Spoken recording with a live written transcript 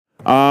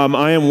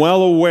I am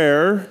well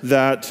aware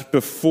that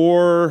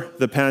before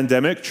the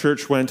pandemic,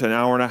 church went an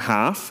hour and a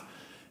half.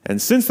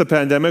 And since the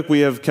pandemic, we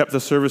have kept the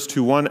service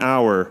to 1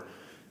 hour,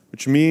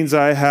 which means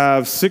I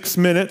have 6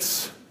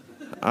 minutes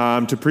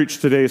to preach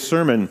today's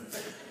sermon.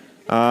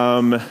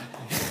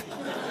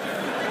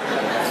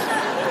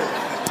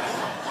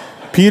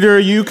 Peter,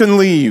 you can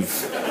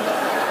leave.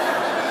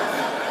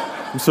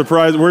 I'm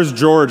surprised. Where's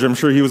George? I'm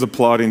sure he was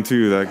applauding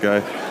too, that guy.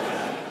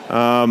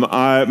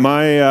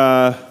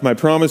 My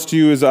promise to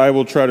you is I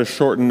will try to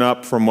shorten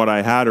up from what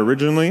I had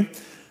originally,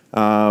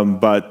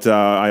 but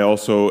I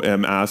also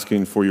am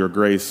asking for your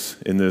grace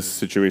in this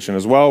situation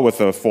as well with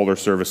a fuller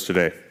service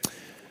today.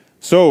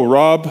 So,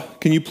 Rob,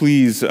 can you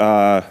please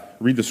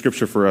read the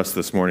scripture for us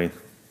this morning?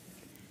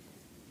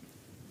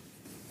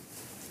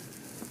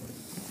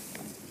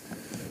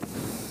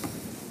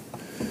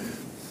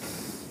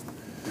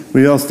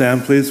 Will you all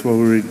stand, please, while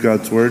we read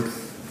God's Word?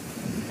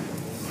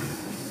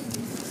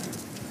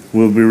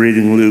 We'll be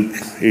reading Luke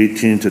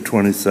 18 to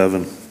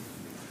 27.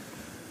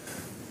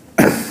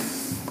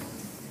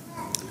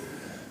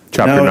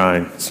 Chapter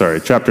 9,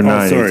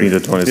 18 to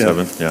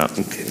 27. Yeah.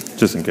 Okay.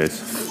 Just in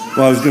case.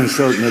 Well, I was going to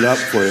shorten it up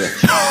for you.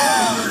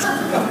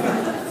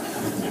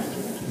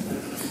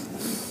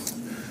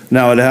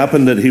 Now it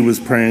happened that he was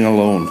praying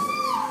alone.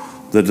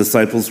 The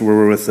disciples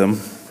were with him,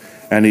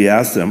 and he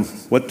asked them,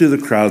 "What do the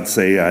crowd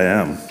say I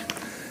am?"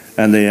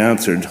 And they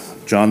answered,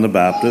 "John the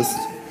Baptist,"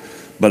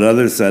 but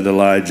others said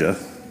Elijah,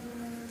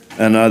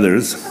 and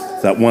others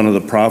that one of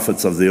the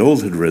prophets of the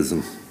old had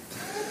risen.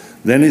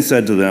 Then he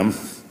said to them,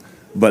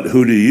 "But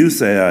who do you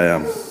say I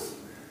am?"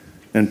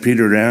 And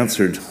Peter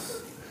answered,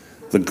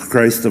 "The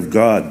Christ of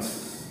God."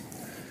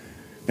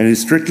 And he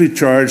strictly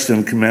charged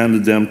and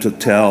commanded them to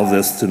tell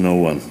this to no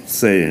one,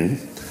 saying,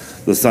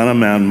 "The Son of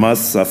Man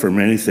must suffer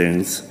many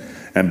things,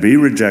 and be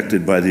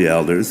rejected by the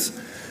elders,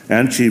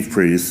 and chief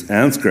priests,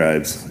 and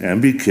scribes,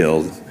 and be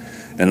killed,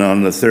 and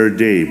on the third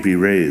day be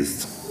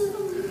raised."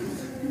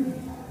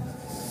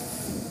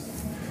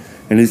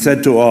 And he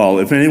said to all,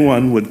 "If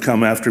anyone would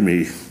come after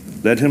me,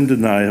 let him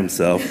deny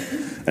himself,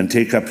 and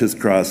take up his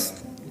cross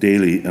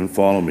daily and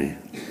follow me.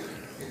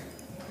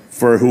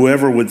 For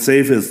whoever would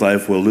save his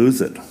life will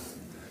lose it,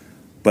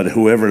 but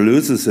whoever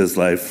loses his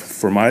life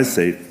for my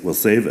sake will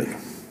save it.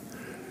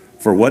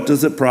 For what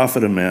does it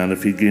profit a man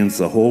if he gains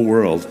the whole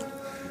world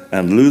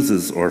and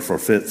loses or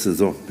forfeits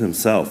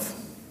himself?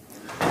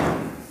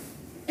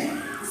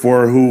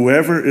 For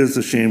whoever is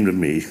ashamed of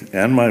me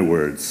and my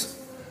words,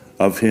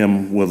 of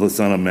him will the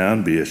Son of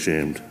Man be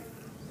ashamed,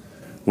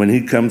 when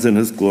he comes in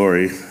his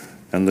glory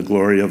and the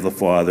glory of the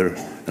Father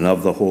and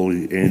of the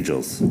holy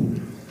angels.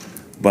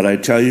 But I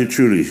tell you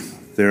truly,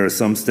 there are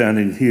some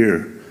standing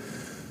here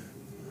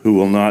who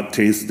will not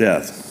taste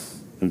death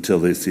until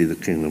they see the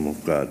kingdom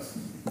of God."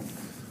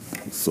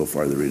 So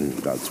far, the reading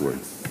of God's Word.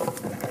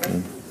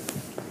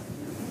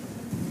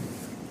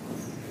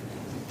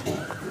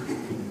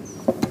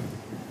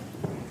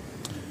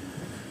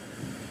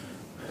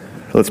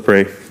 Let's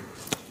pray.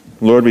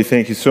 Lord, we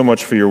thank you so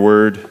much for your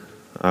word.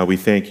 We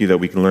thank you that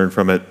we can learn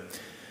from it.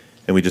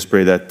 And we just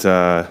pray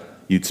that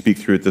you'd speak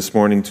through it this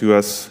morning to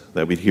us,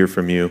 that we'd hear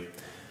from you,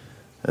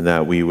 and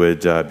that we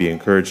would be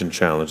encouraged and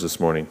challenged this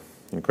morning.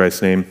 In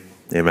Christ's name,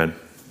 amen.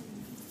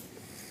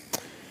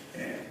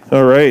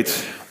 All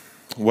right.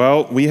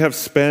 Well, we have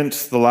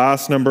spent the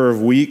last number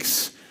of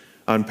weeks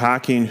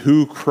unpacking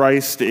who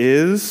Christ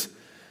is,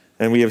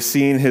 and we have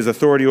seen his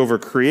authority over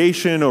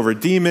creation, over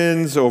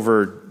demons,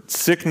 over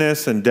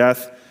sickness and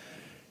death.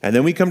 And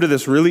then we come to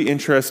this really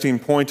interesting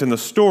point in the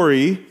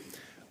story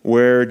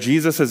where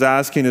Jesus is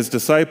asking his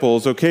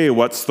disciples, okay,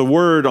 what's the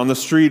word on the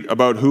street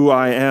about who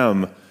I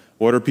am?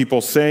 What are people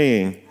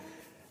saying?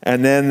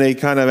 And then they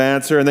kind of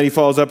answer, and then he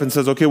follows up and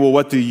says, okay, well,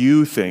 what do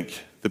you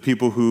think? The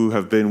people who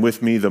have been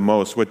with me the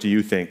most, what do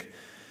you think?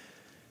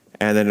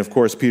 And then, of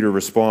course, Peter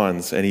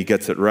responds, and he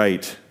gets it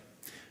right.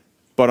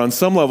 But on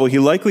some level, he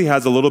likely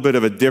has a little bit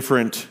of a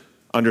different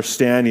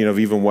understanding of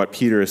even what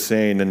Peter is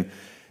saying. And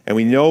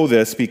we know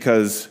this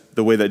because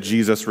the way that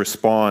Jesus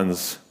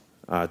responds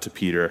to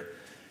Peter,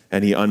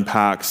 and he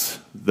unpacks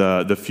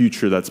the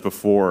future that's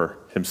before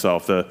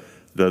himself,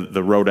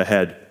 the road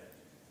ahead.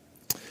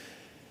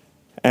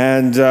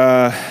 And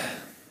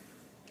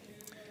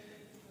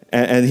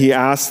he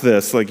asks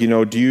this, like,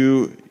 now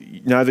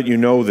that you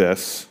know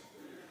this,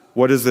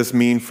 what does this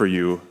mean for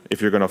you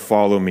if you're going to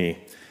follow me?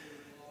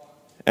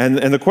 And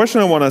the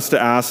question I want us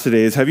to ask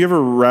today is, have you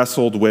ever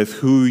wrestled with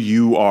who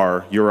you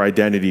are, your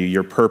identity,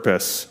 your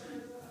purpose,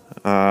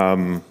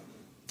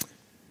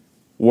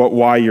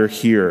 why you're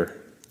here?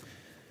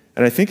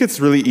 And I think it's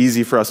really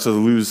easy for us to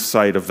lose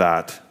sight of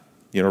that.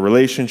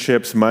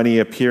 Relationships, money,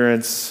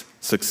 appearance,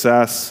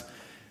 success,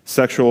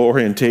 sexual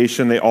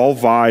orientation, they all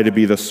vie to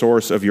be the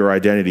source of your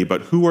identity.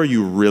 But who are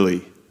you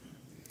really?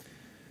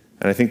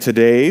 And I think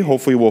today,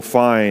 hopefully, we'll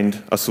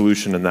find a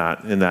solution in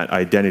that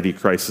identity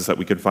crisis that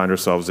we could find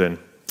ourselves in.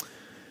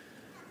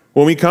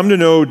 When we come to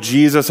know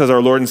Jesus as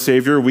our Lord and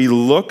Savior, we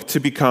look to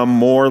become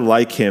more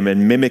like him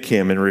and mimic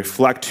him and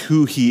reflect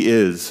who he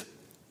is.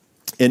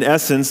 In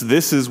essence,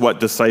 this is what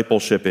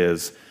discipleship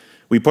is.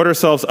 We put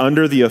ourselves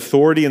under the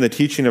authority and the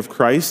teaching of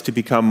Christ to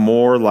become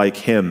more like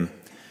him.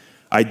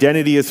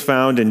 Identity is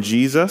found in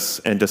Jesus,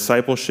 and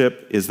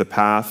discipleship is the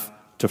path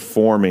to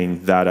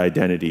forming that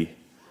identity.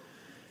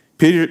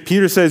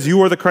 Peter says, "You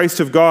are the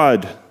Christ of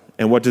God."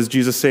 And what does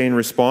Jesus say in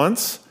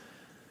response?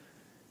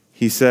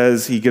 He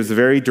gives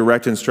very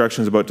direct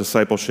instructions about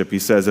discipleship. He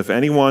says, "If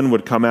anyone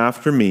would come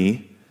after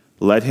me,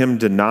 let him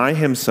deny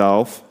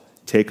himself,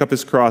 take up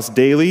his cross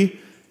daily,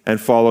 and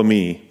follow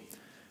me.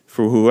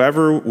 For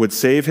whoever would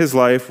save his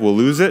life will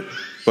lose it,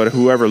 but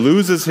whoever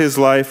loses his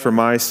life for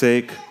my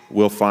sake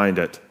will find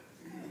it."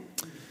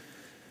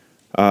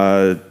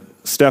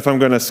 Steph, I'm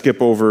going to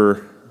skip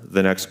over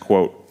the next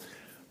quote.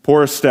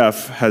 Poor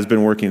Steph has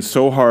been working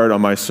so hard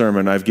on my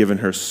sermon. I've given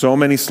her so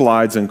many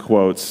slides and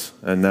quotes,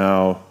 and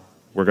now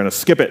we're going to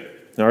skip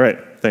it. All right.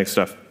 Thanks,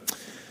 Steph.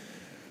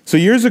 So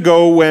years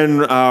ago, when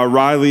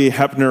Riley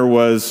Hepner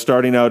was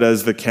starting out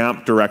as the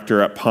camp director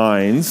at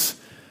Pines,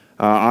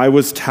 I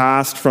was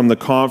tasked from the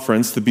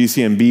conference, the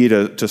BCMB,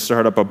 to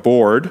start up a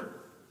board.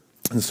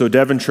 And so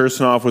Devin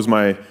Chersonoff was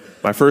my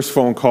first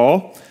phone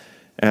call,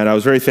 and I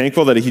was very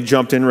thankful that he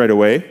jumped in right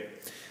away.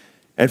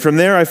 And from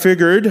there, I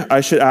figured I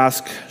should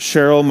ask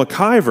Cheryl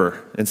McIver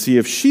and see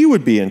if she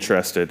would be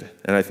interested,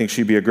 and I think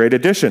she'd be a great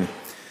addition.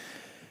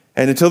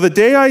 And until the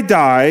day I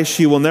die,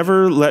 she will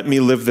never let me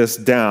live this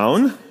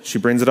down. She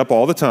brings it up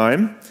all the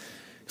time.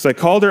 So I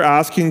called her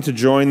asking to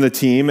join the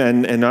team,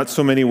 and not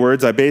so many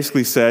words. I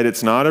basically said,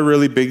 it's not a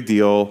really big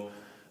deal.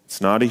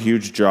 It's not a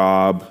huge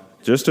job.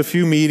 Just a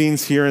few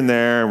meetings here and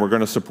there, and we're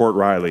going to support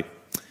Riley.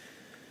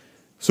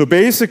 So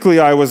basically,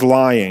 I was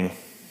lying.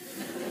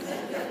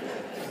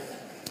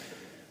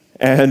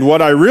 And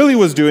what I really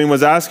was doing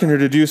was asking her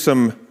to do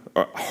some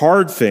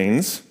hard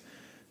things,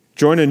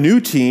 join a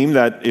new team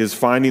that is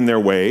finding their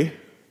way,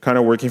 kind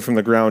of working from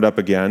the ground up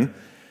again.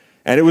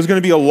 And it was going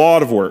to be a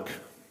lot of work.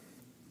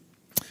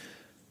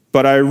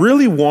 But I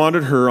really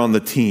wanted her on the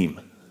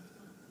team.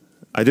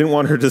 I didn't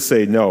want her to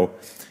say no,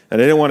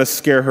 and I didn't want to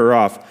scare her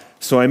off.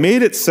 So I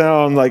made it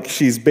sound like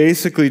she's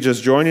basically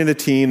just joining a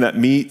team that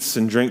meets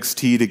and drinks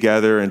tea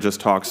together and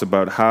just talks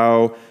about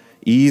how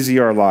easy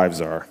our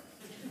lives are.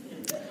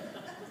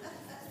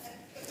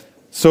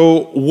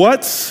 So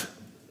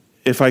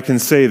if I can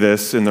say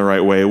this in the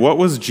right way, what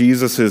was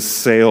Jesus'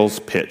 sales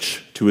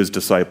pitch to his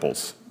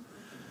disciples?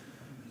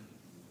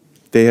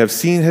 They have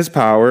seen his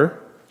power.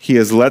 He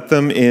has let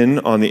them in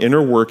on the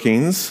inner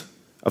workings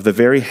of the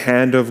very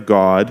hand of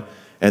God.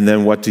 And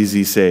then what does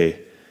he say?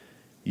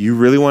 You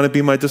really want to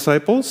be my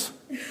disciples?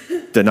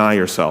 Deny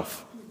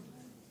yourself.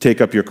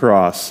 Take up your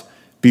cross.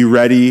 Be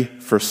ready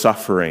for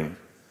suffering.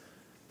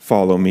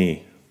 Follow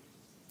me.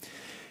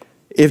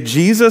 If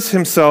Jesus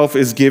himself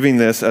is giving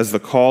this as the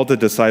call to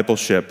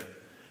discipleship,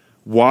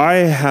 why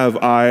have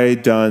I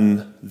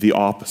done the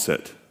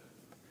opposite?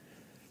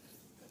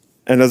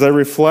 And as I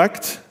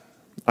reflect,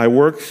 I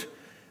worked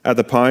at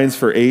the Pines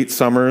for 8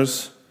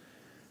 summers.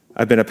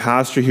 I've been a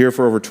pastor here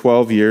for over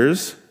 12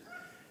 years.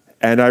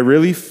 And I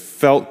really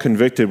felt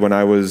convicted when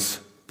I was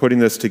putting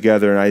this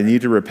together, and I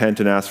need to repent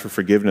and ask for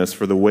forgiveness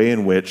for the way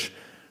in which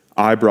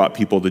I brought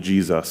people to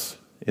Jesus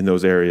in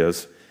those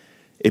areas.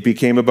 It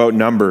became about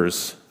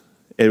numbers.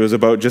 It was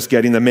about just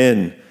getting them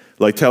in,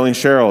 like telling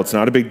Cheryl, it's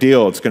not a big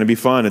deal, it's going to be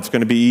fun, it's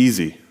going to be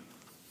easy.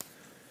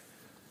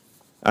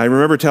 I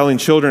remember telling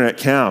children at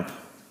camp,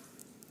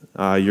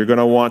 you're going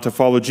to want to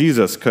follow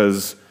Jesus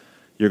because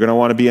you're going to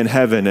want to be in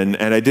heaven.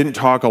 And I didn't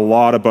talk a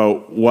lot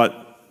about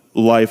what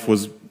life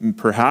was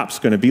perhaps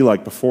going to be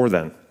like before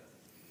then.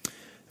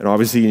 And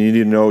obviously you need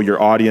to know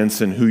your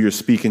audience and who you're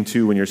speaking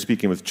to when you're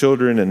speaking with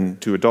children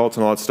and to adults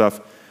and all that stuff.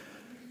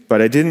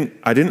 But I didn't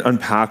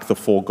unpack the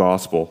full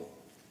gospel.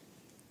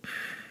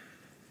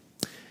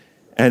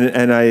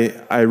 And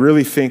I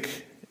really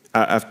think,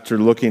 after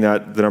looking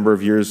at the number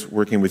of years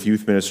working with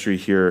youth ministry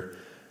here,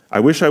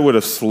 I wish I would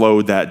have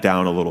slowed that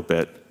down a little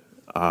bit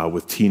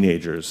with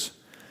teenagers.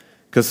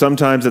 Because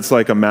sometimes it's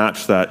like a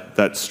match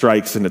that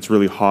strikes and it's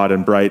really hot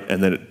and bright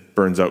and then it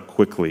burns out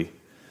quickly.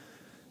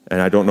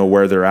 And I don't know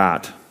where they're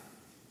at.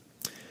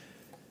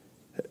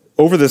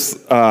 Over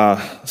this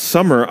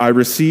summer, I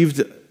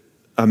received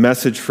a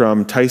message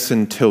from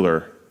Tyson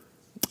Tiller.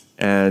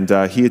 And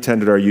he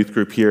attended our youth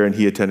group here and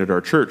he attended our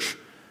church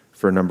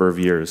for a number of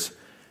years.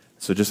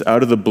 So just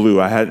out of the blue,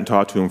 I hadn't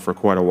talked to him for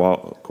quite a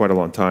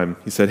long time.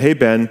 He said, "Hey,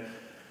 Ben,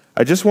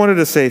 I just wanted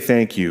to say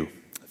thank you.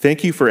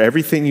 Thank you for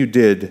everything you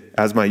did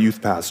as my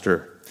youth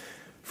pastor,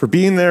 for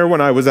being there when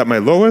I was at my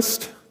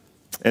lowest,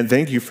 and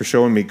thank you for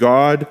showing me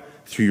God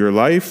through your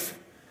life.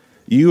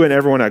 You and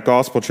everyone at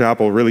Gospel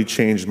Chapel really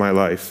changed my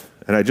life,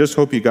 and I just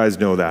hope you guys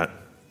know that.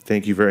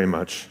 Thank you very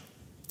much."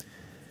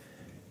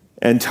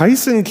 And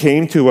Tyson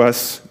came to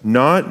us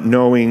not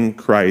knowing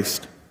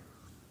Christ,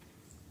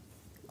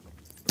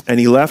 and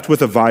he left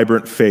with a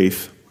vibrant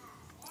faith.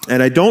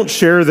 And I don't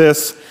share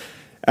this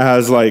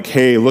as like,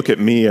 hey, look at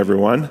me,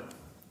 everyone.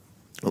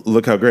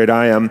 Look how great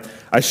I am.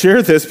 I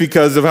share this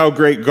because of how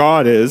great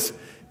God is,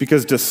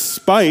 because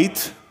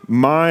despite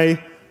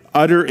my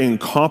utter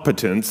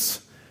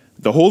incompetence,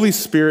 the Holy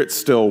Spirit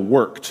still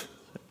worked,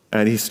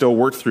 and he still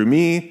worked through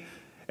me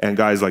and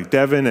guys like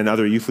Devin and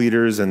other youth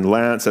leaders and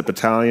Lance at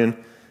Battalion.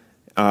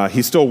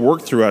 He still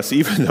worked through us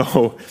even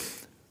though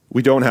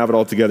we don't have it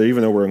all together,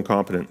 even though we're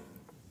incompetent.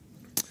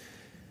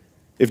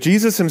 If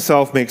Jesus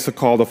himself makes the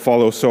call to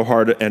follow so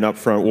hard and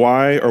upfront,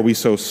 why are we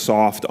so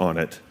soft on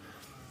it?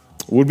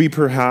 Would we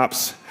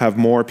perhaps have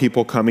more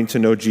people coming to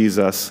know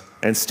Jesus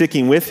and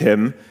sticking with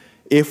him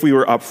if we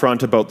were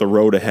upfront about the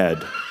road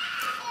ahead,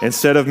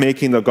 instead of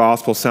making the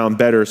gospel sound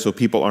better so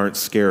people aren't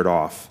scared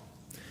off?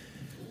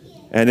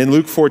 And in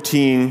Luke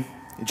 14,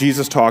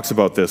 Jesus talks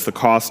about this, the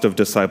cost of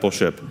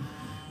discipleship.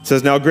 It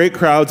says, "Now great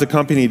crowds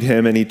accompanied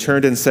him, and he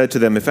turned and said to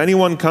them, 'If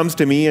anyone comes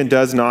to me and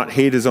does not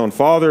hate his own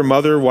father,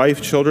 mother,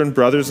 wife, children,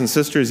 brothers and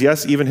sisters,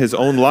 yes, even his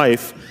own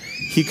life,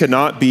 he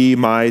cannot be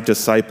my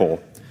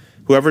disciple.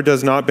 Whoever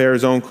does not bear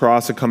his own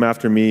cross and come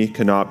after me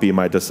cannot be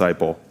my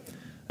disciple.'"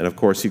 And of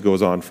course, he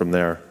goes on from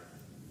there.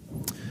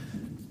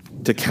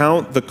 To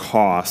count the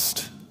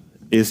cost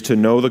is to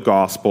know the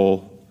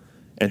gospel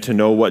and to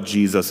know what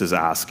Jesus is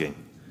asking.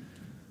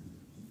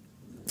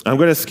 I'm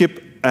going to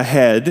skip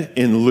ahead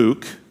in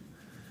Luke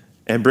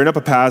and bring up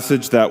a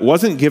passage that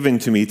wasn't given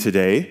to me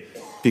today,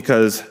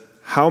 because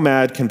how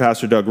mad can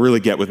Pastor Doug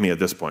really get with me at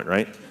this point,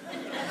 right?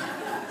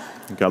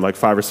 We've got like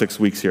 5 or 6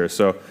 weeks here,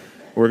 so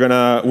we're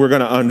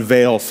gonna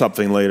unveil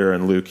something later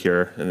in Luke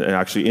here, and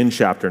actually in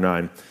chapter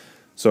 9.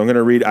 So I'm going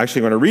to read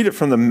it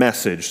from the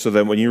Message, so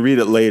that when you read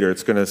it later,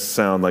 it's going to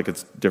sound like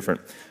it's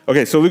different.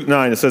 Okay, so Luke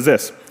 9, it says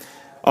this.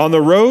 "On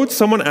the road,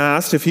 someone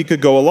asked if he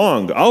could go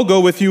along. 'I'll go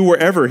with you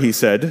wherever,' he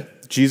said."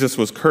 Jesus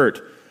was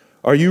curt.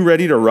 "Are you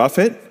ready to rough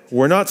it?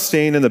 We're not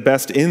staying in the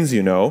best inns,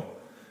 you know."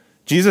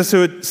 Jesus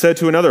said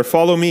to another,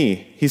 "Follow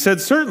me." He said,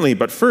 "Certainly,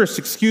 but first,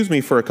 excuse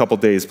me for a couple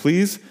days,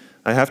 please.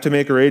 I have to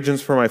make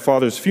arrangements for my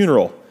father's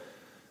funeral."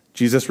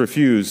 Jesus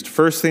refused.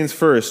 "First things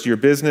first, your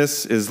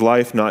business is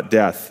life, not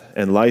death,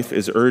 and life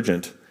is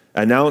urgent.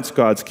 Announce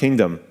God's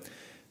kingdom."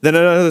 Then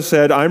another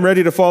said, "I'm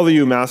ready to follow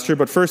you, Master,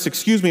 but first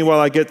excuse me while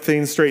I get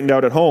things straightened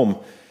out at home."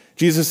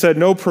 Jesus said,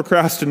 "No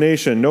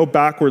procrastination, no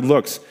backward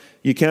looks.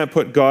 You can't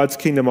put God's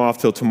kingdom off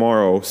till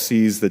tomorrow.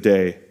 Seize the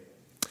day."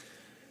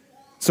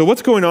 So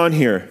what's going on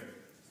here?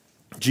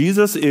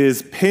 Jesus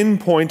is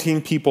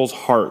pinpointing people's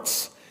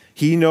hearts.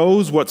 He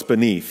knows what's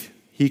beneath.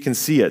 He can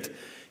see it.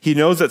 He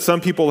knows that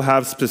some people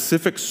have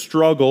specific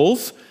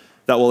struggles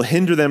that will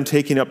hinder them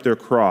taking up their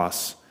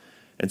cross.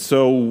 And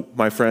so,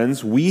 my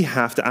friends, we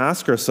have to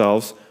ask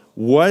ourselves,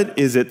 what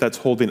is it that's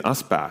holding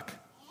us back?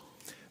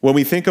 When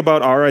we think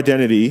about our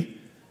identity,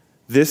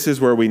 this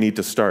is where we need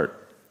to start.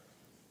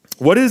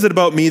 What is it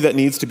about me that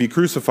needs to be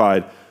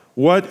crucified?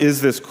 What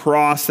is this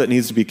cross that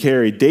needs to be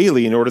carried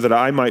daily in order that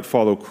I might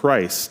follow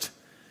Christ?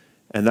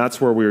 And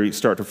that's where we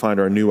start to find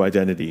our new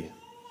identity.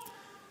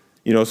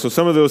 So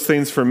some of those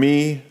things for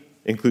me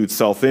include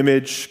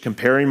self-image,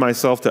 comparing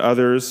myself to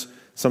others,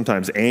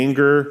 sometimes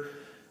anger,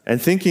 and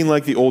thinking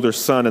like the older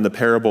son in the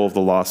parable of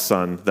the lost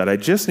son, that I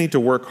just need to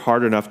work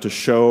hard enough to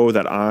show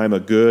that I'm a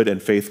good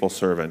and faithful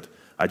servant.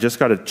 I just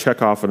got to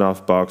check off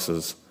enough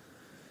boxes.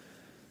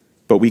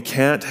 But we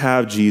can't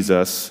have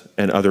Jesus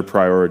and other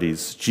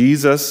priorities.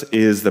 Jesus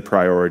is the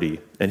priority,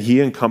 and he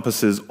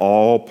encompasses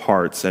all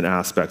parts and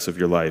aspects of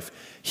your life.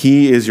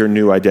 He is your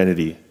new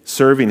identity,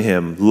 serving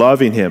him,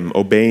 loving him,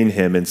 obeying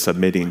him, and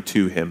submitting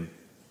to him.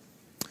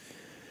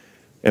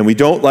 And we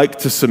don't like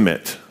to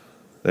submit.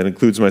 That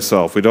includes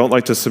myself. We don't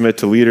like to submit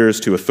to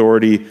leaders, to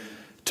authority,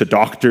 to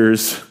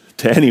doctors,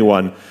 to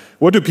anyone.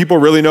 What do people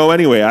really know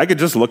anyway? I could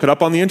just look it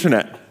up on the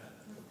internet.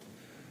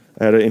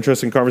 I had an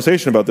interesting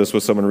conversation about this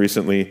with someone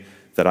recently,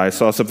 that I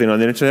saw something on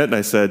the internet and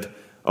I said,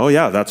 "Oh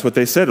yeah, that's what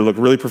they said. It looked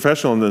really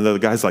professional." And then the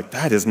guy's like,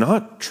 "That is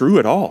not true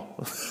at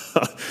all."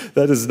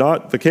 That is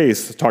not the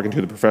case, talking to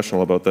the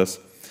professional about this.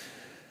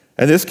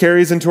 And this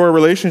carries into our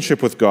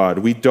relationship with God.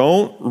 We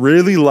don't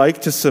really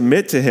like to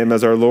submit to him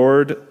as our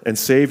Lord and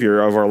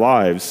Savior of our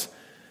lives.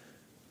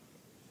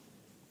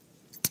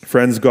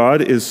 Friends,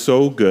 God is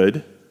so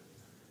good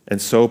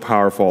and so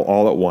powerful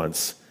all at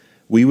once.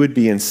 We would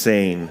be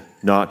insane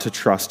not to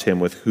trust him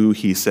with who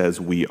he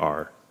says we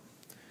are.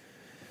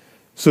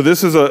 So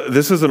this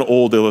is an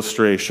old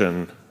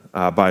illustration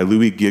by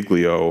Louis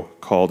Giglio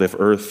called "If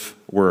Earth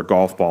Were a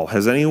Golf Ball."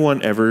 Has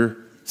anyone ever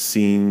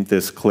seen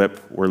this clip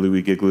where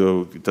Louis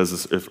Giglio does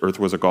this, "If Earth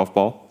Was a Golf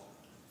Ball"?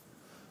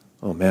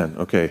 Oh man,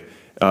 okay.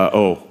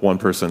 One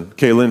person.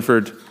 Okay,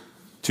 Linford,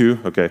 2,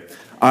 okay.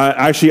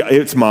 Actually,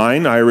 it's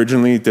mine. I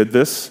originally did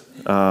this.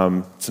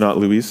 It's not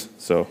Louis',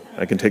 so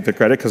I can take the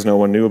credit because no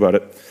one knew about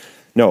it.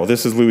 No,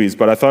 this is Louis',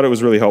 but I thought it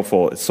was really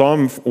helpful.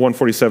 Psalm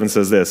 147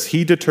 says this: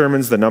 "He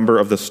determines the number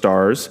of the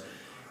stars.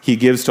 He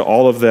gives to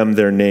all of them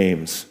their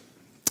names."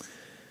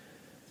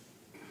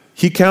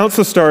 He counts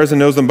the stars and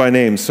knows them by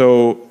name.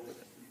 So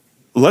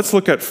let's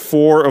look at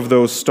 4 of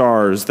those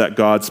stars that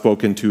God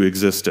spoke into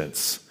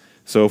existence.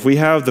 So if we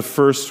have the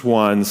first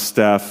one,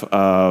 Steph,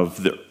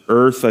 of the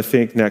earth, I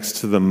think, next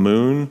to the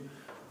moon.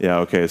 Yeah,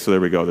 okay, so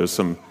there we go. There's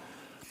some...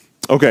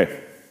 Okay,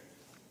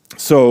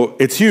 so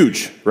it's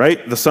huge,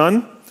 right? The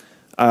sun?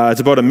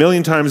 It's about 1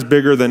 million times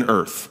bigger than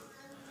Earth.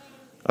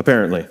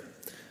 apparently.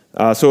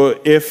 So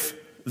if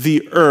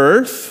the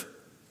earth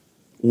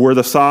were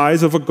the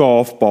size of a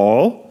golf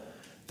ball,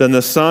 then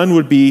the sun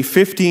would be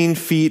 15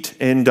 feet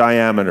in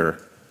diameter.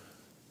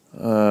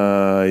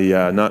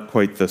 Not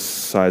quite the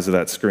size of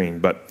that screen,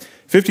 but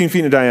 15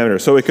 feet in diameter.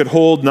 So it could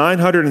hold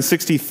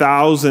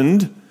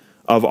 960,000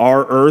 of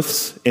our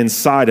Earths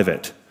inside of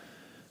it.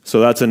 So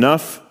that's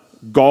enough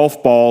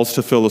golf balls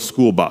to fill a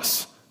school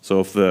bus. So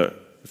if the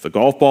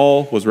golf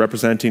ball was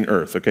representing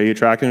Earth, okay, you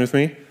tracking with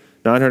me?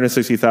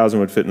 960,000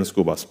 would fit in the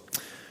school bus.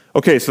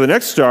 Okay, so the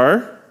next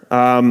star,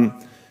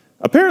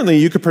 apparently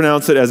you could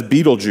pronounce it as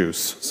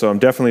Beetlejuice, so I'm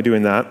definitely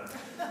doing that.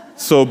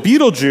 So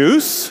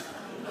Beetlejuice,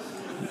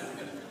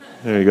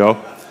 there you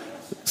go.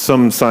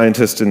 Some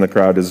scientist in the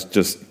crowd is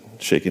just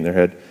shaking their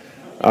head.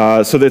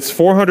 So that's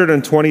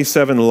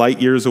 427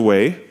 light years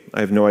away. I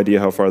have no idea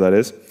how far that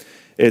is.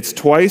 It's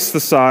twice the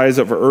size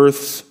of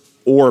Earth's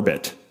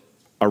orbit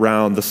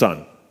around the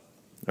sun.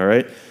 All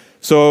right?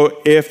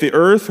 So if the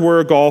Earth were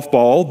a golf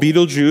ball,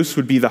 Betelgeuse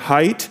would be the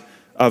height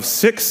of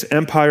 6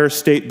 Empire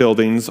State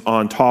Buildings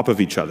on top of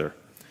each other.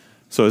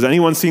 So has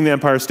anyone seen the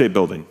Empire State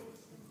Building?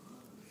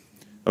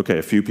 Okay,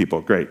 a few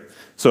people, great.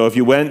 So if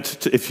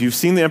you've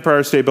seen the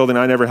Empire State Building,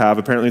 I never have,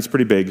 apparently it's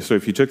pretty big. So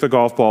if you took the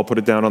golf ball, put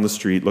it down on the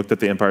street, looked at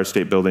the Empire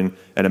State Building,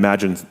 and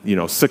imagined,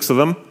 6 of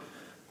them,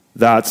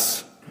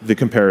 that's the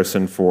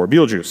comparison for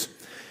Betelgeuse.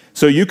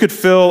 So you could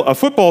fill a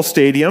football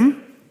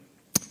stadium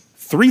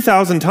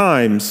 3,000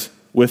 times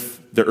with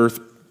the Earth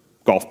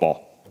golf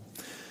ball.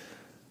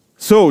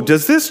 So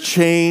does this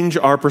change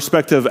our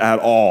perspective at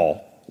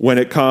all when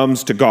it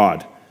comes to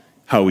God?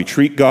 How we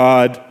treat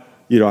God,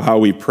 how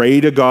we pray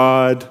to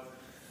God?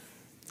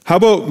 How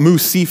about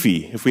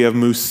Musifi, if we have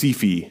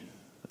Musifi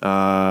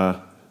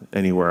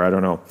anywhere, I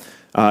don't know.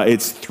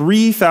 It's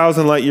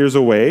 3,000 light years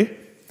away.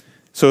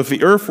 So if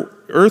the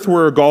Earth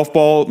were a golf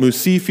ball,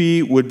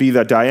 Musifi would be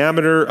the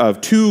diameter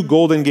of 2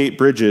 Golden Gate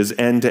bridges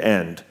end to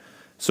end.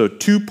 So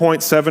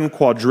 2.7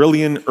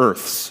 quadrillion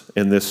Earths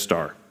in this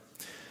star.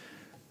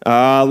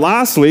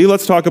 Lastly,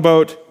 let's talk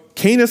about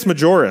Canis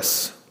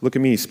Majoris. Look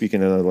at me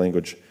speaking another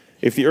language.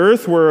 If the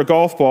Earth were a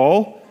golf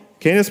ball,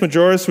 Canis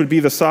Majoris would be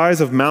the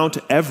size of Mount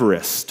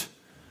Everest.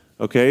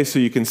 Okay, so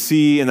you can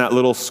see in that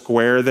little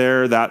square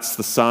there, that's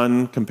the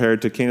sun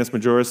compared to Canis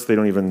Majoris. They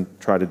don't even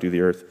try to do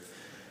the Earth.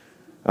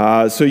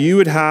 So you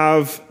would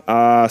have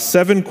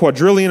 7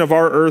 quadrillion of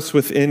our Earths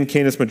within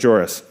Canis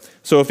Majoris.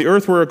 So if the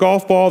Earth were a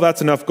golf ball,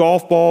 that's enough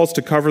golf balls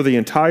to cover the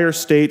entire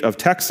state of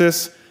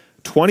Texas,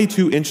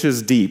 22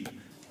 inches deep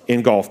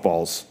in golf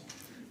balls.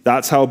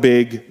 That's how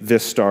big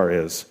this star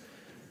is.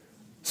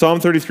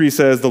 Psalm 33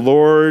 says, "The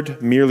Lord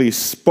merely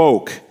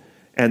spoke,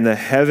 and the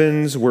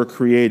heavens were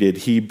created.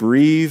 He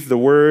breathed the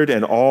word,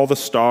 and all the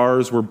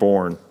stars were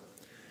born."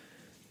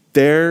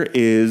 There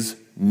is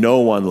no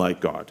one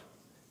like God.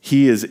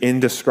 He is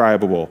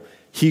indescribable.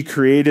 He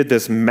created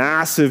this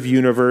massive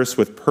universe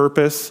with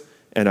purpose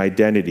and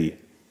identity.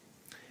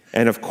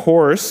 And of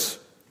course,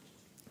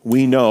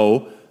 we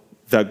know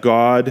that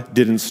God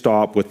didn't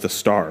stop with the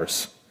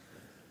stars.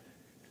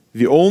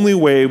 The only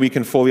way we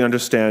can fully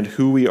understand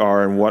who we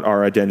are and what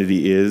our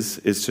identity is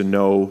to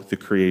know the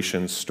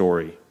creation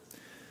story.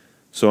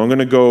 So I'm going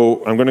to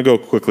go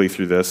quickly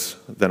through this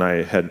than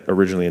I had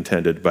originally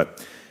intended,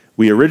 but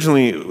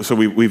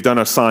we've done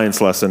a science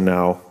lesson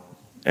now,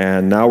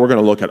 and now we're going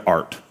to look at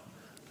art.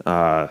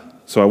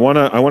 So I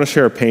want to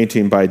share a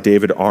painting by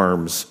David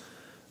Arms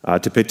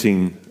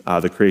depicting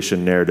the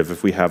creation narrative.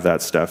 If we have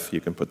that stuff,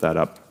 you can put that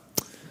up.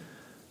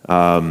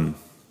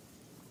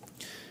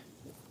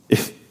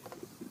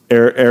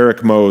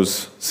 Eric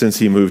Mose, since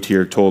he moved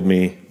here, told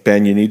me,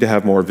 "Ben, you need to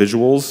have more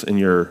visuals in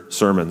your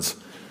sermons."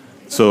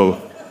 So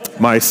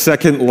my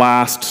second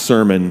last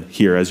sermon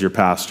here as your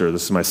pastor,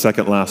 this is my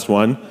second last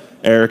one.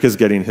 Eric is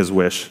getting his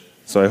wish,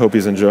 so I hope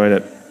he's enjoying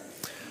it.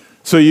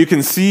 So you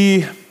can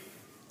see,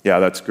 yeah,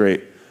 that's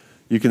great.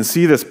 You can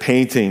see this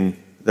painting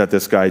that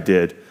this guy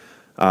did.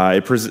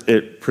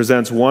 It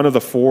presents one of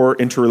the 4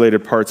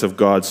 interrelated parts of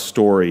God's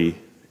story,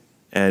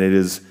 and it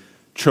is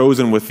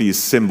chosen with these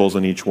symbols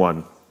in each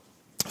one.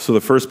 So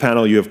the first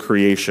panel, you have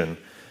creation,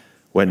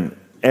 when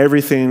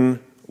everything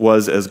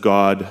was as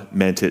God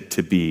meant it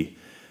to be.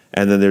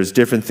 And then there's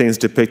different things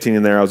depicting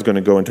in there. I was going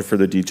to go into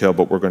further detail,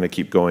 but we're going to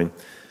keep going.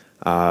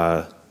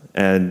 And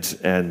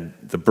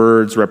the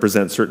birds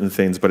represent certain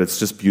things, but it's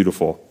just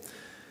beautiful.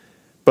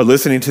 But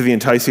listening to the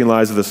enticing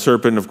lies of the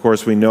serpent, of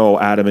course, we know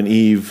Adam and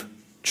Eve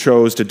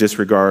chose to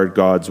disregard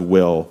God's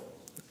will,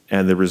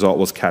 and the result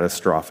was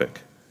catastrophic.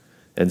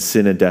 And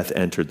sin and death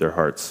entered their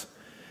hearts.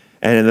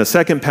 And in the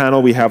second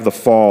panel, we have the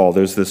fall.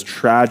 There's this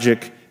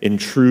tragic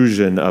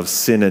intrusion of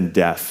sin and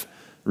death,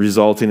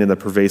 resulting in the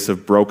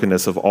pervasive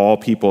brokenness of all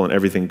people and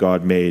everything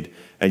God made.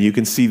 And you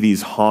can see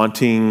these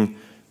haunting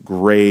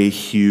gray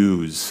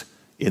hues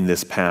in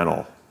this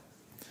panel.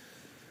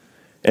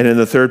 And in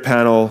the third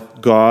panel,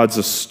 God's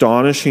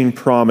astonishing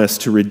promise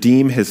to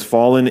redeem his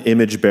fallen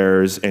image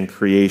bearers and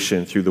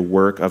creation through the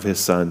work of his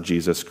Son,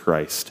 Jesus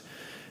Christ.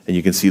 And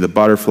you can see the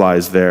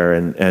butterflies there,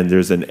 and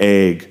there's an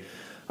egg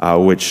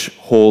which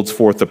holds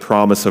forth the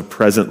promise of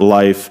present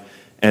life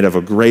and of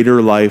a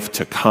greater life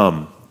to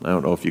come. I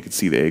don't know if you can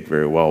see the egg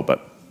very well,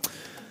 but...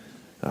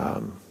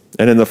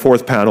 and in the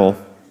fourth panel,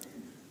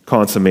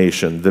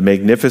 consummation, the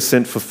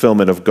magnificent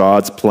fulfillment of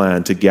God's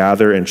plan to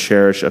gather and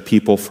cherish a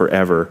people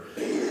forever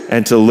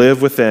and to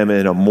live with them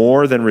in a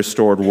more than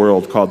restored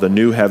world called the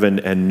new heaven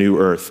and new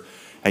earth.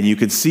 And you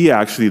can see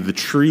actually the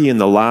tree in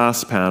the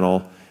last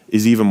panel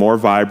is even more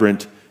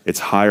vibrant. It's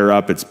higher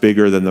up. It's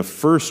bigger than the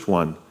first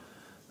one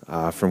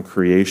from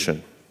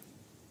creation.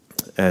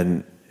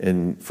 And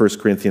in 1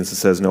 Corinthians it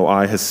says, no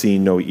eye has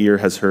seen, no ear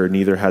has heard,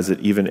 neither has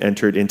it even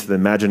entered into the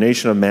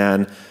imagination of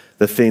man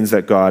the things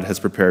that God has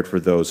prepared for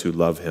those who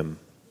love him.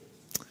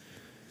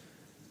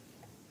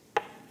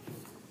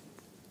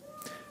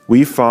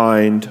 We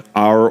find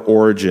our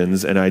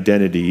origins and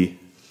identity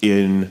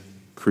in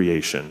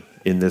creation,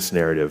 in this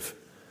narrative.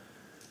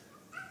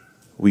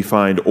 We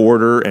find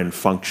order and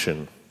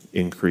function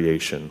in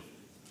creation.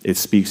 It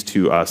speaks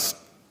to us,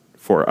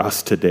 for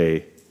us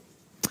today.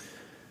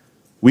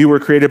 We were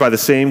created by the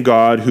same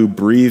God who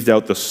breathed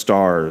out the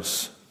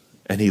stars,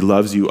 and he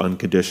loves you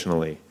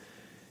unconditionally.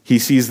 He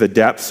sees the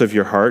depths of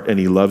your heart, and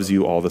he loves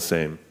you all the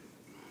same.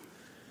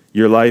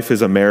 Your life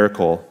is a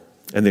miracle,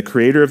 and the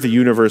creator of the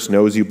universe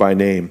knows you by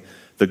name.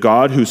 The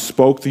God who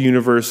spoke the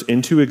universe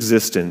into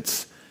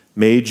existence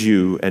made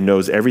you and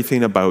knows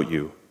everything about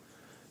you,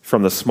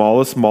 from the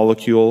smallest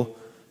molecule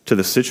to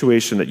the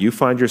situation that you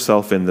find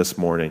yourself in this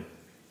morning.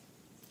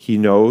 He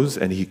knows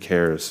and he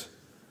cares.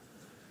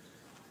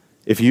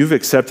 If you've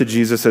accepted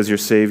Jesus as your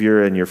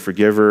Savior and your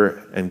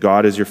forgiver and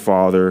God as your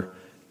Father,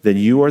 then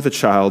you are the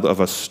child of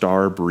a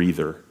star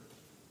breather.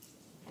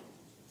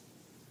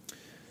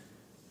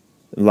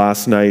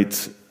 Last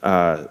night,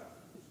 I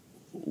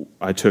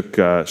took,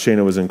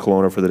 Shayna was in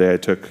Kelowna for the day. I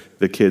took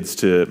the kids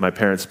to my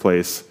parents'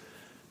 place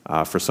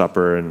for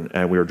supper,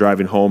 and we were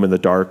driving home in the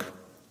dark.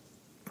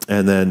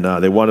 And then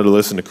they wanted to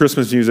listen to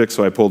Christmas music,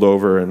 so I pulled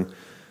over and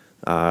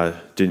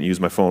didn't use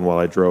my phone while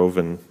I drove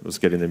and was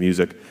getting the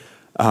music.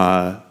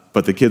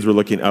 But the kids were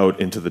looking out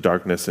into the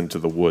darkness, into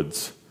the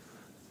woods.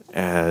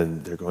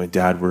 And they're going,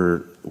 Dad,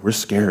 we're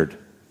scared.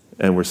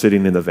 And we're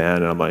sitting in the van,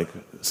 and I'm like,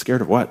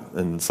 scared of what?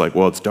 And it's like,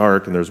 well, it's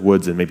dark, and there's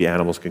woods, and maybe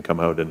animals can come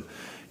out. And,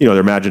 their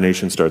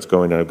imagination starts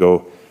going, and I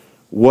go,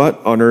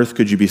 what on earth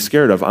could you be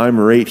scared of? I'm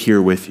right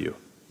here with you.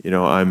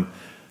 And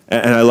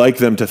I like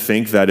them to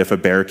think that if a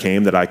bear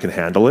came, that I can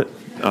handle it.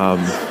 I'm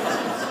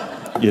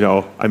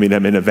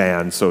in a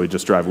van, so we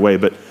just drive away.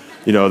 But,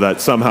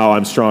 that somehow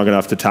I'm strong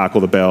enough to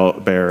tackle the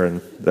bear,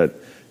 and that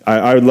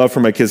I would love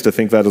for my kids to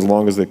think that as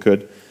long as they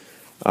could.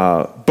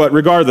 But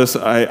regardless,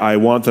 I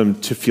want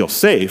them to feel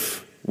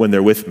safe when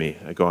they're with me.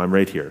 I go, I'm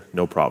right here,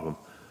 no problem.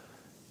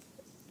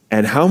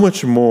 And how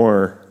much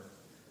more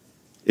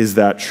is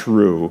that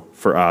true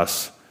for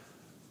us,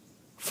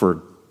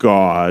 for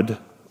God,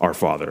 our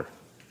Father,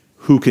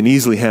 who can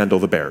easily handle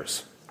the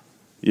bears,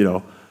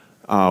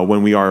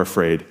 when we are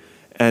afraid.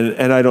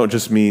 And I don't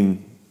just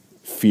mean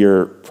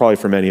fear, probably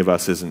for many of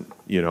us isn't,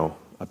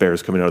 a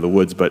bear's coming out of the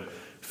woods, but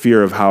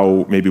fear of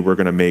how maybe we're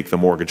going to make the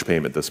mortgage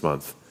payment this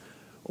month,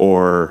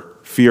 or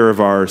fear of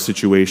our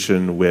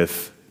situation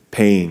with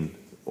pain,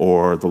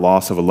 or the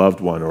loss of a loved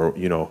one, or,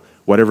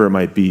 whatever it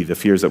might be, the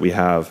fears that we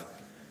have.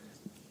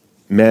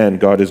 Man,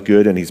 God is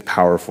good and he's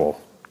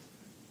powerful,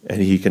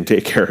 and he can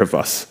take care of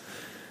us.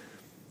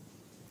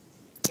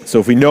 So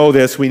if we know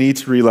this, we need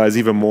to realize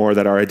even more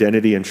that our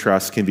identity and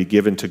trust can be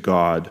given to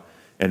God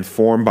and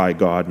formed by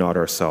God, not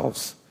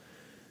ourselves.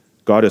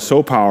 God is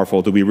so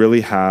powerful, do we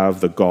really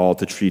have the gall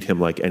to treat him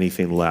like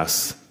anything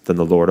less than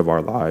the Lord of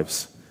our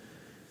lives?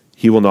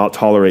 He will not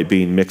tolerate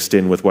being mixed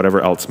in with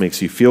whatever else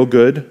makes you feel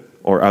good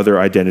or other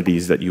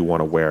identities that you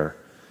want to wear.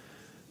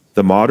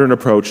 The modern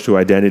approach to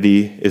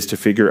identity is to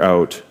figure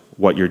out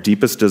what your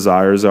deepest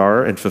desires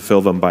are and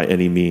fulfill them by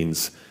any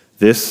means.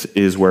 This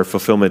is where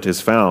fulfillment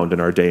is found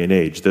in our day and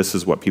age. This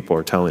is what people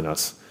are telling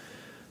us.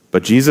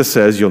 But Jesus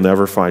says you'll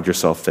never find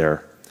yourself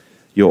there.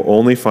 You'll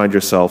only find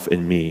yourself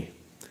in me.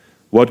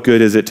 What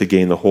good is it to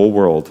gain the whole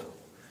world?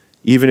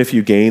 Even if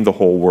you gain the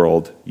whole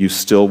world, you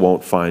still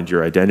won't find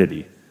your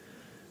identity.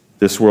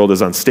 This world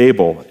is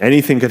unstable.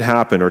 Anything could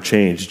happen or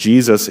change.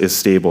 Jesus is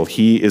stable.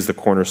 He is the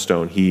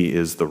cornerstone. He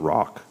is the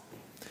rock.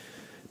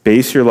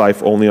 Base your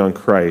life only on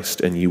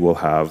Christ, and you will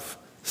have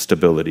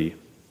stability.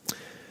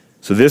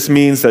 So this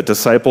means that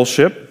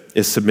discipleship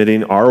is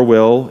submitting our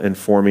will and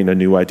forming a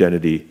new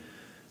identity.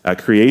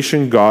 At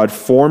creation, God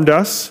formed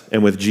us,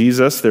 and with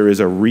Jesus, there is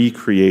a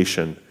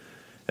recreation.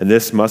 And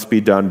this must be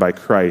done by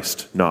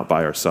Christ, not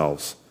by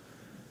ourselves.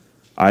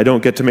 I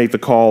don't get to make the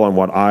call on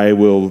what I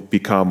will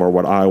become or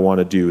what I want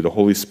to do. The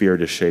Holy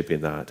Spirit is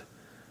shaping that.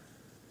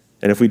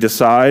 And if we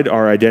decide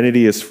our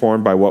identity is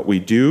formed by what we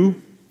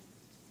do,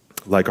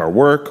 like our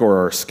work or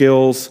our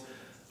skills,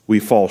 we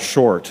fall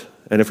short.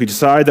 And if we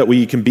decide that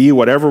we can be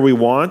whatever we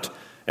want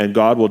and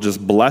God will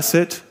just bless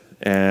it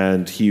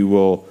and he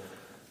will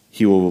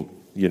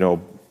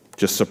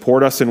just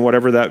support us in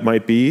whatever that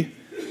might be,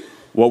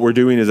 what we're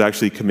doing is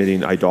actually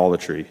committing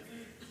idolatry.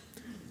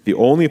 The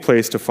only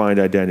place to find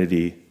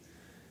identity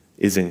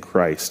is in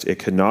Christ. It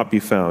cannot be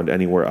found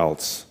anywhere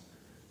else.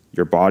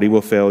 Your body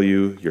will fail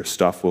you, your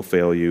stuff will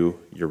fail you,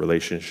 your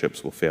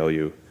relationships will fail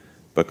you,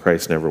 but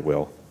Christ never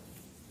will.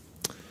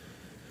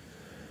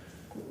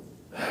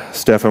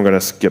 Steph, I'm going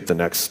to skip the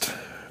next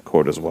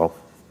quote as well.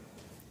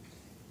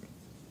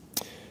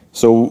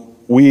 So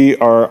we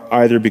are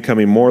either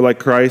becoming more like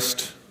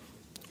Christ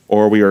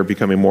or we are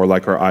becoming more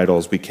like our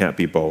idols. We can't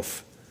be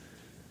both.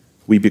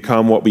 We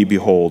become what we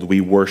behold. We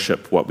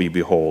worship what we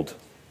behold.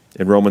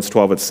 In Romans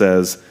 12 it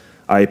says,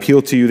 I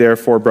appeal to you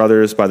therefore,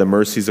 brothers, by the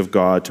mercies of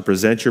God, to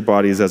present your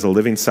bodies as a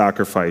living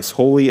sacrifice,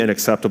 holy and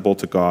acceptable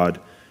to God,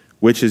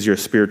 which is your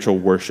spiritual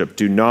worship.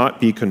 Do not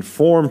be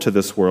conformed to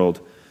this world,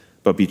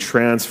 but be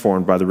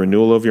transformed by the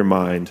renewal of your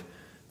mind,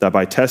 that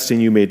by testing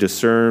you may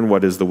discern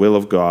what is the will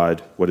of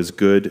God, what is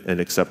good and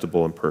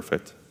acceptable and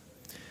perfect.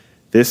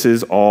 This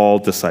is all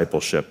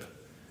discipleship.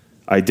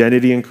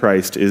 Identity in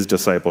Christ is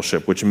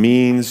discipleship, which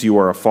means you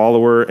are a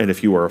follower, and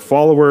if you are a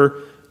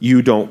follower,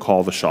 you don't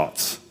call the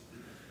shots.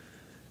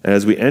 And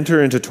as we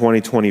enter into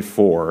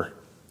 2024,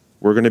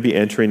 we're going to be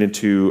entering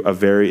into a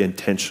very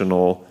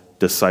intentional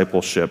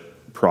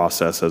discipleship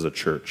process as a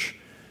church.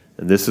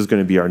 And this is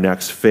going to be our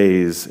next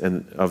phase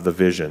of the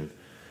vision.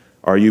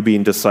 Are you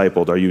being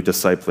discipled? Are you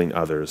discipling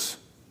others?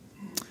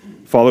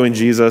 Following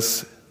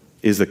Jesus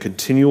is the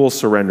continual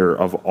surrender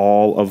of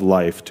all of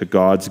life to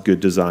God's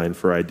good design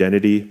for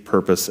identity,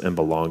 purpose, and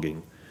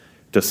belonging.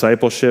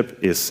 Discipleship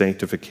is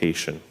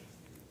sanctification.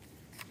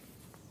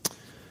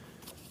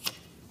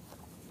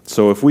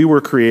 So if we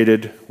were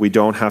created, we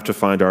don't have to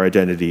find our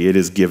identity. It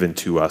is given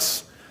to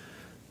us.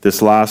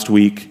 This last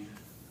week,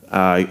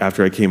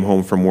 after I came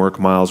home from work,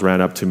 Miles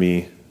ran up to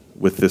me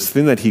with this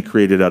thing that he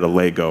created out of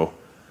Lego.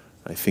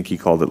 I think he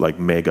called it like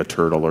Mega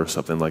Turtle or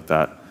something like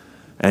that.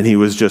 And he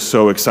was just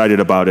so excited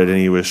about it, and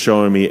he was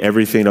showing me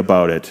everything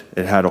about it.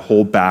 It had a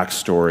whole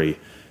backstory.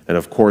 And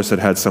of course, it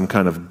had some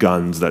kind of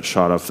guns that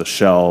shot off the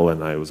shell,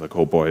 and I was like,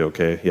 oh boy,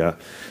 okay, yeah.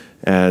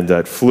 And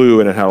it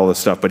flew, and it had all this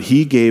stuff. But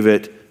he gave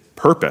it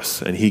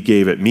purpose, and he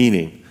gave it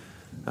meaning.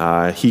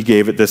 He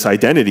gave it this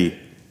identity.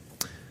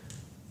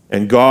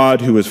 And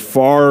God, who is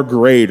far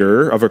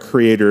greater of a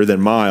creator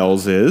than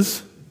Miles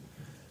is,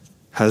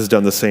 has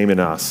done the same in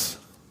us.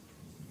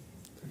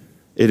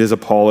 It is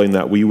appalling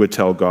that we would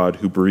tell God,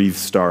 who breathes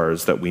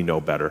stars, that we know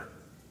better.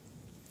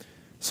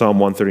 Psalm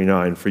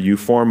 139, for you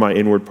formed my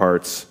inward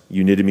parts,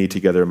 you knitted me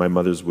together in my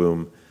mother's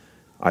womb.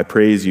 I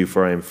praise you,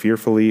 for I am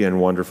fearfully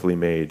and wonderfully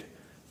made.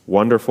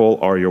 Wonderful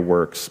are your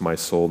works, my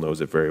soul knows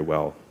it very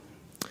well.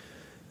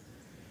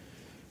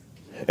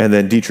 And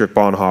then Dietrich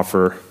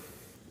Bonhoeffer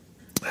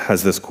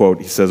has this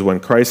quote. He says, when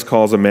Christ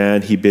calls a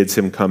man, he bids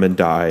him come and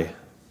die.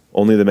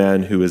 Only the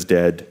man who is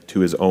dead to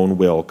his own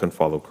will can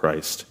follow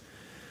Christ.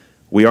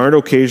 We aren't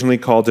occasionally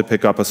called to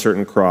pick up a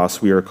certain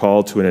cross. We are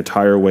called to an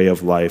entire way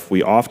of life.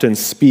 We often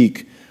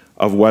speak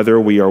of whether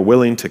we are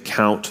willing to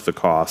count the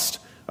cost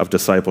of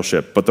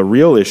discipleship. But the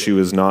real issue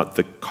is not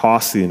the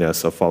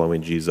costliness of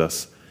following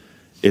Jesus.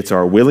 It's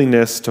our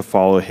willingness to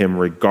follow him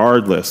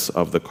regardless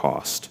of the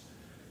cost.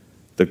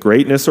 The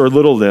greatness or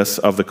littleness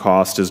of the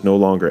cost is no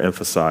longer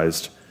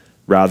emphasized.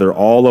 Rather,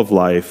 all of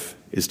life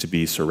is to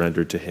be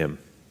surrendered to him.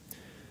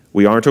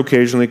 We aren't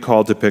occasionally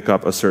called to pick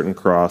up a certain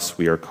cross.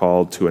 We are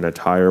called to an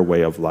entire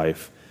way of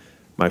life.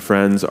 My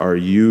friends, are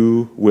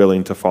you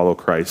willing to follow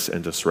Christ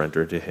and to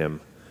surrender to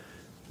him?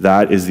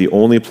 That is the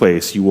only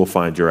place you will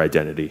find your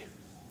identity.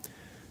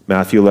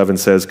 Matthew 11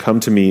 says, come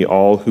to me,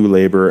 all who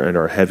labor and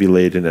are heavy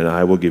laden, and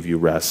I will give you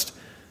rest.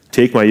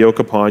 Take my yoke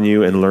upon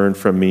you and learn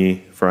from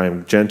me, for I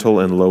am gentle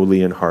and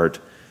lowly in heart,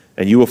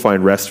 and you will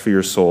find rest for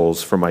your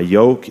souls. For my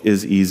yoke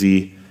is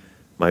easy,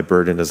 my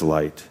burden is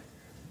light.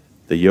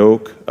 The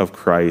yoke of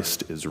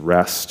Christ is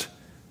rest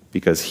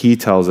because he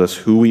tells us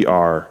who we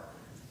are,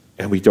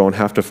 and we don't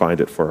have to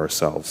find it for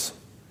ourselves.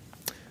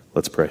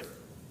 Let's pray.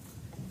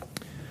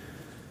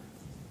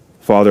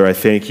 Father, I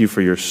thank you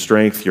for your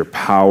strength, your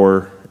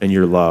power, and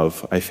your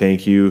love. I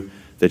thank you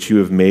that you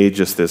have made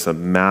just this a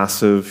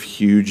massive,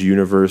 huge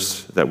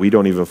universe that we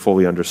don't even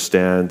fully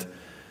understand,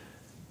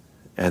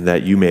 and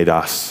that you made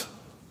us,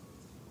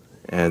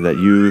 and that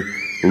you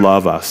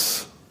love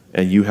us,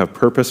 and you have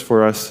purpose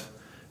for us,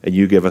 and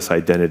you give us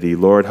identity.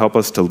 Lord, help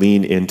us to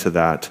lean into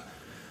that.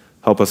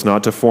 Help us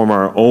not to form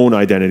our own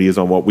identities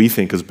on what we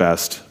think is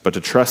best, but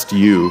to trust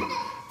you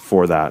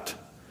for that.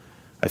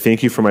 I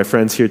thank you for my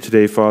friends here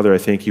today, Father. I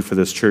thank you for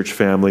this church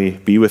family.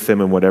 Be with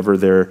them in whatever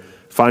they're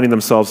finding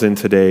themselves in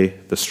today,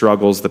 the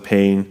struggles, the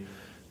pain,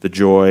 the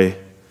joy.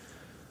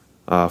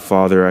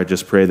 Father, I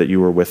just pray that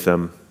you are with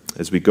them.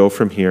 As we go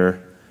from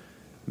here,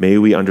 may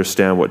we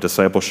understand what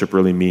discipleship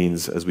really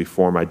means as we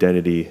form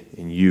identity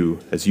in you,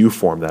 as you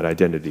form that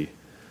identity.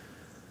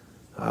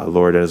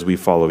 Lord, as we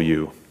follow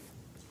you.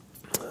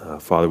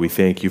 Father, we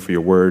thank you for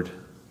your word,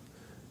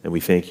 and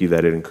we thank you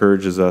that it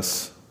encourages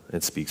us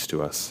and speaks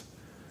to us.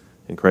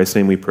 In Christ's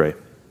name we pray.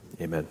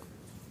 Amen.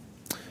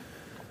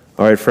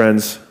 All right,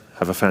 friends,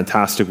 have a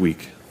fantastic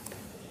week.